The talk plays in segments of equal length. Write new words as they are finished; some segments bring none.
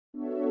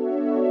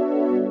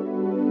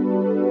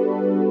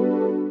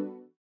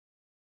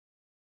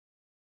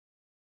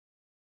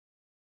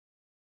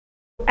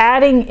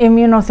adding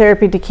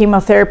immunotherapy to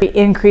chemotherapy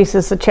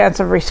increases the chance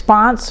of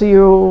response.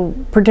 So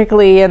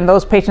particularly in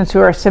those patients who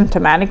are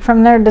symptomatic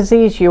from their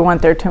disease, you want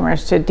their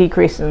tumors to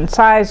decrease in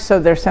size so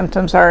their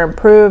symptoms are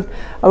improved.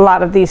 A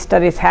lot of these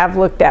studies have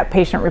looked at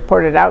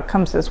patient-reported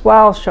outcomes as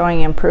well, showing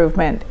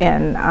improvement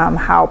in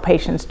how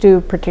patients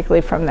do,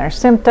 particularly from their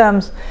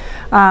symptoms,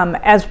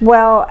 as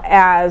well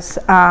as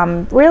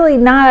really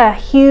not a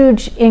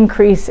huge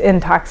increase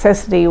in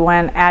toxicity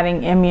when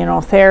adding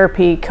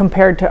immunotherapy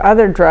compared to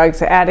other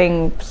drugs.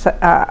 Adding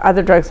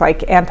other drugs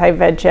like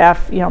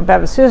anti-VEGF,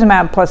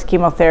 bevacizumab plus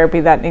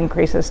chemotherapy, that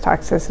increases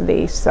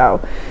toxicity.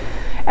 So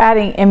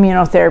adding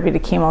immunotherapy to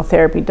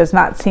chemotherapy does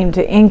not seem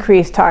to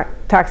increase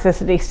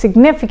toxicity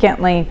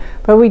significantly,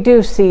 but we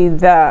do see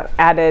the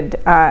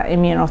added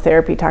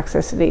immunotherapy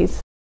toxicities.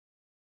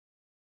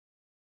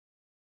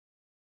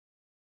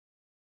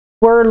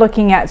 We're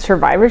looking at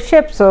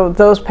survivorship, so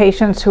those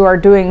patients who are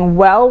doing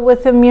well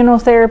with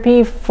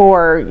immunotherapy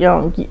for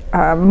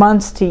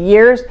months to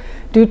years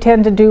do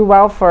tend to do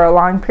well for a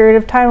long period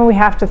of time. We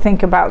have to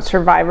think about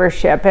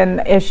survivorship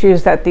and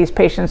issues that these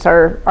patients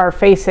are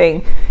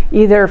facing,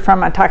 either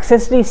from a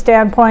toxicity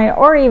standpoint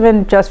or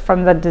even just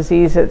from the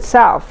disease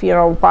itself.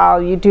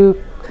 While you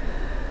do,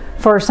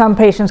 for some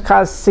patients,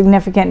 cause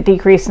significant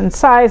decrease in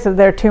size of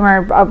their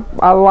tumor,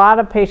 a lot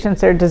of patients,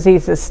 their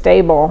disease is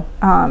stable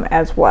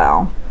as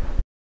well.